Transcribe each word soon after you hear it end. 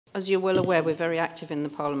As you're well aware, we're very active in the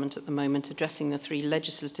Parliament at the moment, addressing the 3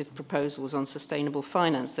 legislative proposals on sustainable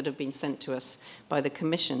finance that have been sent to us by the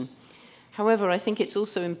Commission. However, I think it's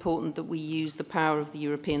also important that we use the power of the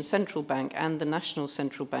European Central Bank and the national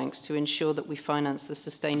central banks to ensure that we finance the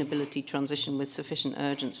sustainability transition with sufficient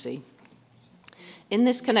urgency. In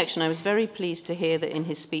this connection, I was very pleased to hear that in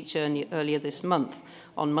his speech earlier this month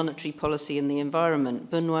on monetary policy and the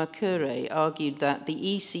environment, Benoît Cœuré argued that the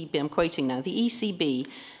ECB, I'm quoting now, the ECB,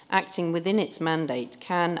 acting within its mandate,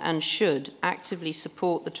 can and should actively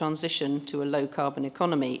support the transition to a low-carbon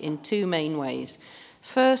economy in 2 main ways.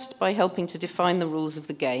 First, by helping to define the rules of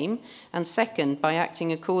the game, and second, by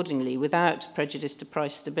acting accordingly without prejudice to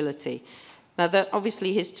price stability. Now,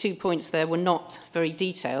 obviously, his 2 points there were not very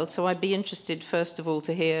detailed, so I'd be interested, first of all,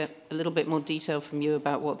 to hear a little bit more detail from you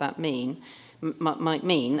about what that might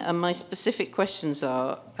mean. And my specific questions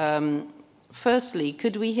are, firstly,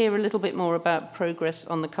 could we hear a little bit more about progress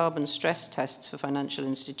on the carbon stress tests for financial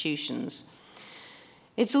institutions?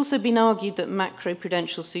 It's also been argued that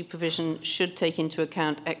macroprudential supervision should take into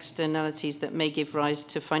account externalities that may give rise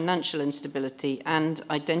to financial instability and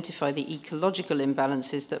identify the ecological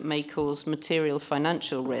imbalances that may cause material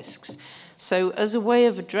financial risks. So, as a way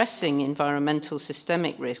of addressing environmental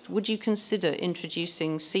systemic risk, would you consider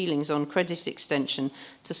introducing ceilings on credit extension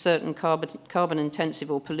to certain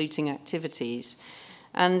carbon-intensive or polluting activities?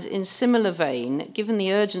 And in similar vein, given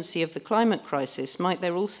the urgency of the climate crisis, might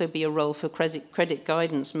there also be a role for credit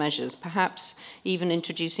guidance measures, perhaps even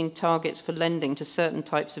introducing targets for lending to certain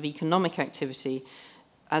types of economic activity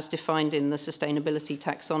as defined in the sustainability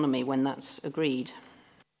taxonomy when that's agreed?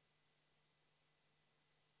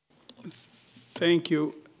 Thank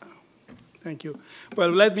you. Thank you. Well,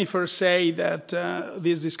 let me first say that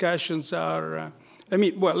these discussions are...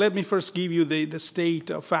 let me first give you the state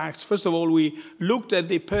of facts. First of all, we looked at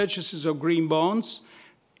the purchases of green bonds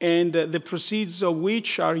and the proceeds of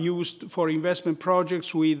which are used for investment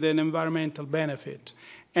projects with an environmental benefit,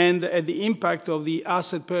 and at the impact of the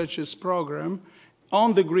asset purchase program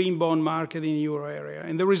on the green bond market in the euro area.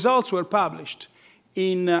 And the results were published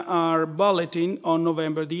in our bulletin on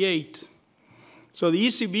November the 8th. So the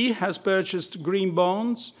ECB has purchased green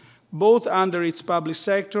bonds both under its public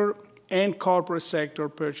sector and corporate sector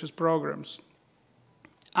purchase programs.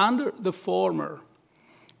 Under the former,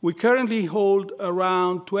 we currently hold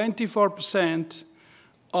around 24%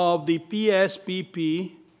 of the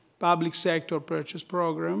PSPP, public sector purchase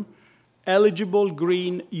program, eligible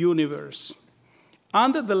green universe.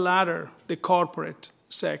 Under the latter, the corporate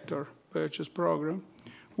sector purchase program,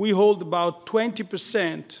 we hold about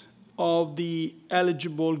 20% of the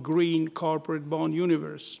eligible green corporate bond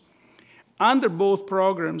universe. Under both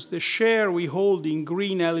programs, the share we hold in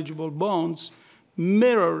green eligible bonds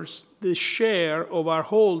mirrors the share of our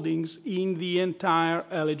holdings in the entire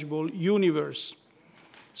eligible universe.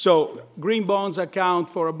 So green bonds account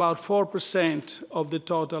for about 4% of the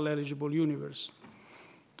total eligible universe.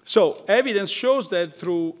 So evidence shows that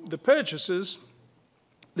through the purchases,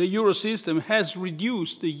 the Eurosystem has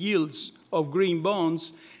reduced the yields of green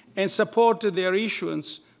bonds and supported their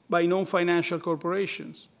issuance by non-financial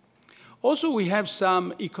corporations. Also, we have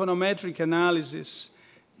some econometric analysis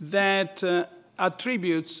that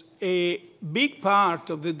attributes a big part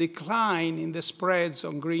of the decline in the spreads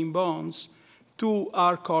on green bonds to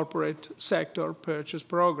our corporate sector purchase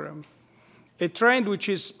program, a trend which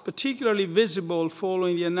is particularly visible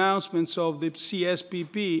following the announcements of the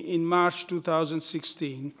CSPP in March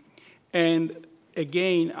 2016, and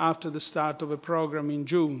again after the start of a program in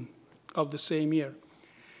June of the same year.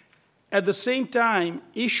 At the same time,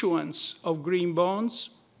 issuance of green bonds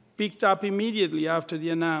picked up immediately after the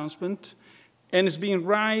announcement and has been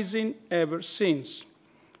rising ever since.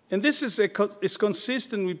 And this is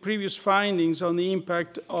consistent with previous findings on the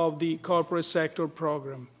impact of the corporate sector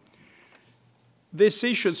program. This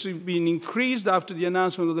issuance has been increased after the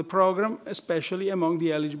announcement of the program, especially among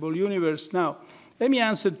the eligible universe. Now, let me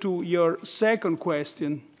answer to your second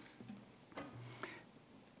question.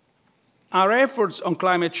 Our efforts on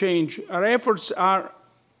climate change,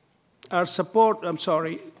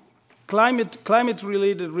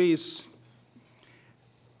 climate-related risks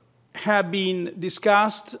have been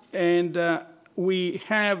discussed, and we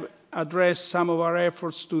have addressed some of our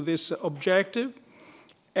efforts to this objective.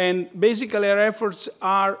 And basically, our efforts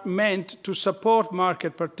are meant to support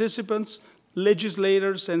market participants,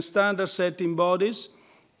 legislators, and standard-setting bodies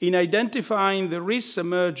in identifying the risks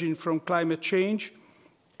emerging from climate change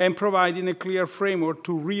and providing a clear framework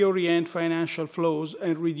to reorient financial flows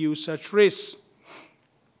and reduce such risks.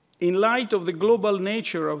 In light of the global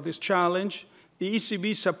nature of this challenge, the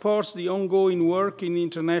ECB supports the ongoing work in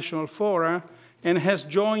international fora and has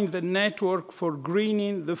joined the Network for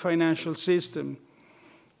Greening the Financial System,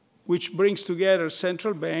 which brings together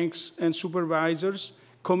central banks and supervisors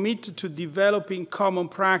committed to developing common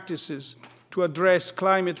practices to address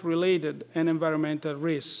climate-related and environmental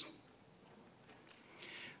risks.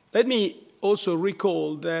 Let me also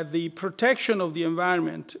recall that the protection of the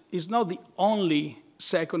environment is not the only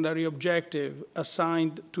secondary objective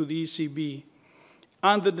assigned to the ECB.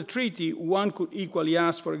 Under the treaty, one could equally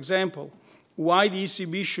ask, for example, why the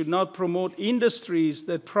ECB should not promote industries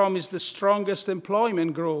that promise the strongest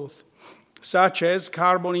employment growth, such as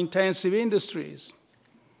carbon-intensive industries,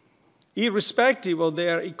 irrespective of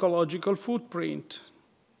their ecological footprint.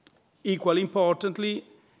 Equally importantly,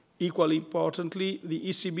 the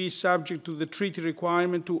ECB is subject to the treaty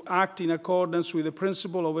requirement to act in accordance with the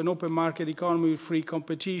principle of an open market economy with free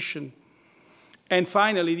competition. And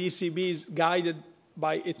finally, the ECB is guided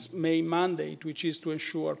by its main mandate, which is to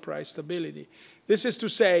ensure price stability. This is to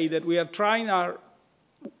say that we are trying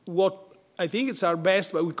what I think it's our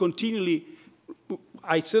best, but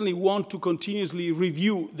I certainly want to continuously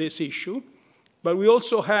review this issue. But we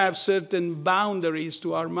also have certain boundaries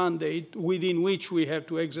to our mandate within which we have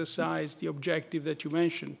to exercise the objective that you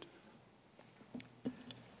mentioned.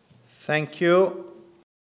 Thank you.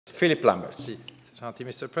 Philippe Lamberts. Gentil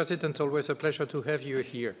Mr. President, always a pleasure to have you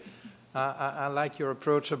here. I like your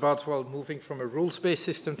approach about, well, moving from a rules-based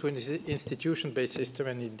system to an institution-based system,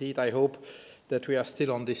 and indeed I hope that we are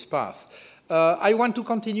still on this path. I want to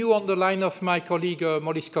continue on the line of my colleague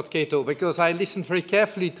Molly Scott-Cato, because I listened very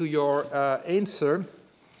carefully to your answer,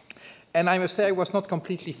 and I must say I was not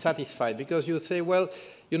completely satisfied, because you say, well,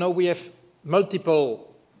 you know, we have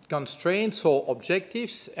multiple constraints or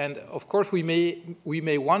objectives, and of course we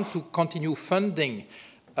may want to continue funding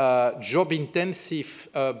job-intensive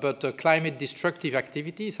but climate-destructive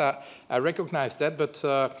activities. I recognize that, but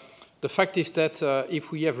the fact is that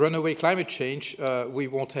if we have runaway climate change, we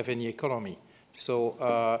won't have any economy.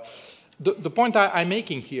 So the point I'm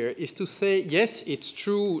making here is to say, yes, it's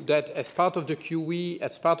true that as part of the QE,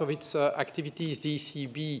 as part of its activities, the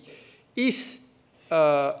ECB is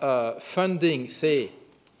funding, say,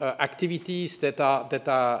 activities that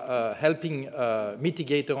are helping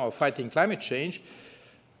mitigate or fighting climate change.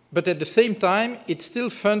 But at the same time, it still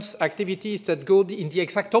funds activities that go in the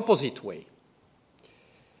exact opposite way.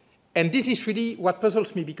 And this is really what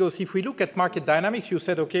puzzles me, because if we look at market dynamics, you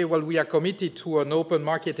said, okay, well, we are committed to an open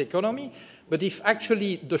market economy, but if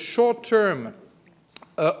actually the short-term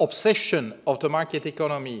obsession of the market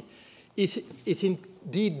economy is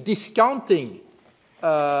indeed discounting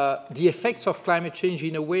the effects of climate change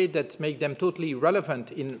in a way that make them totally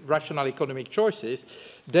irrelevant in rational economic choices,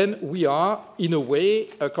 then we are, in a way,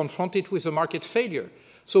 confronted with a market failure.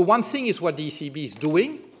 So one thing is what the ECB is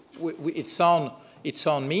doing, its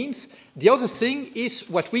own means. The other thing is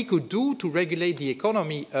what we could do to regulate the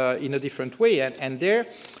economy in a different way. And there,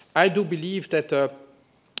 I do believe that,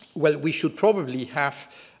 well, we should probably have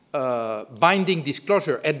binding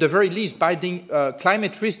disclosure, at the very least binding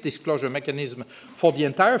climate risk disclosure mechanism for the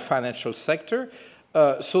entire financial sector,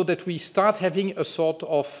 so that we start having a sort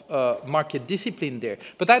of market discipline there.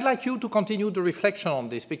 But I'd like you to continue the reflection on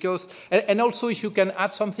this, because, and also if you can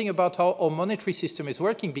add something about how our monetary system is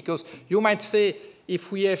working, because you might say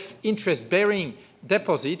if we have interest-bearing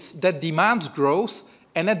deposits, that demands growth,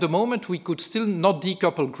 and at the moment we could still not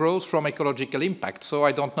decouple growth from ecological impact. So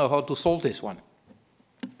I don't know how to solve this one.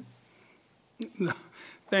 No,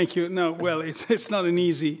 thank you. No, well, it's not an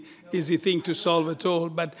easy thing to solve at all.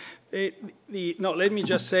 But no, let me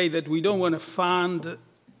just say that we don't want to fund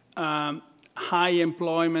high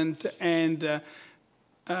employment and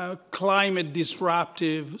climate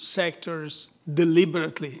disruptive sectors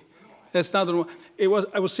deliberately. That's not the one.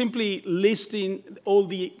 I was simply listing all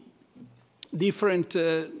the different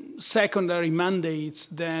secondary mandates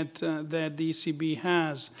that the ECB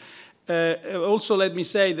has. Also, let me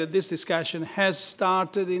say that this discussion has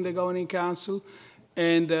started in the Governing Council,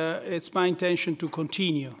 and it's my intention to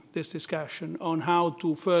continue this discussion on how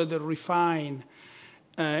to further refine,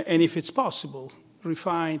 and if it's possible,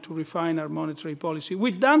 refine our monetary policy.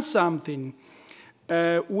 We've done something.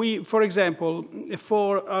 For example,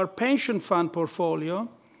 for our pension fund portfolio,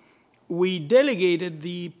 we delegated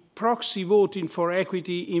the proxy voting for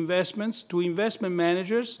equity investments to investment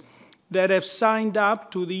managers that have signed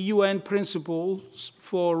up to the UN principles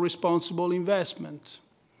for responsible investment,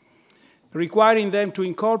 requiring them to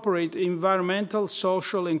incorporate environmental,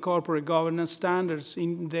 social, and corporate governance standards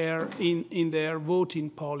in their voting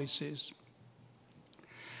policies.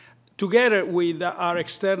 Together with our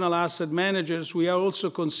external asset managers, we are also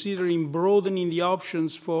considering broadening the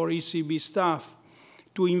options for ECB staff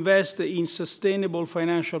to invest in sustainable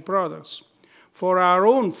financial products. For our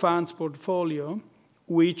own funds portfolio,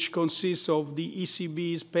 which consists of the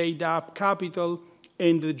ECB's paid-up capital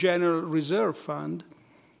and the General Reserve Fund,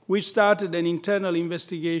 we've started an internal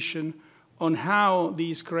investigation on how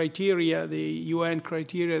these criteria, the UN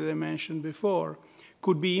criteria that I mentioned before,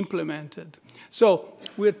 could be implemented. So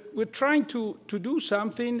we're trying to do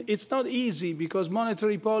something. It's not easy because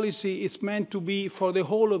monetary policy is meant to be for the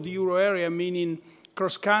whole of the euro area, meaning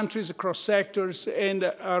across countries, across sectors, and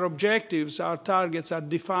our objectives, our targets are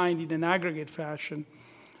defined in an aggregate fashion.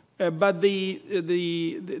 But there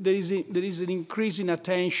is an increasing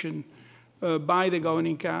attention by the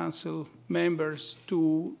Governing Council members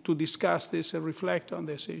to discuss this and reflect on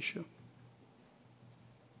this issue.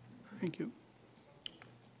 Thank you.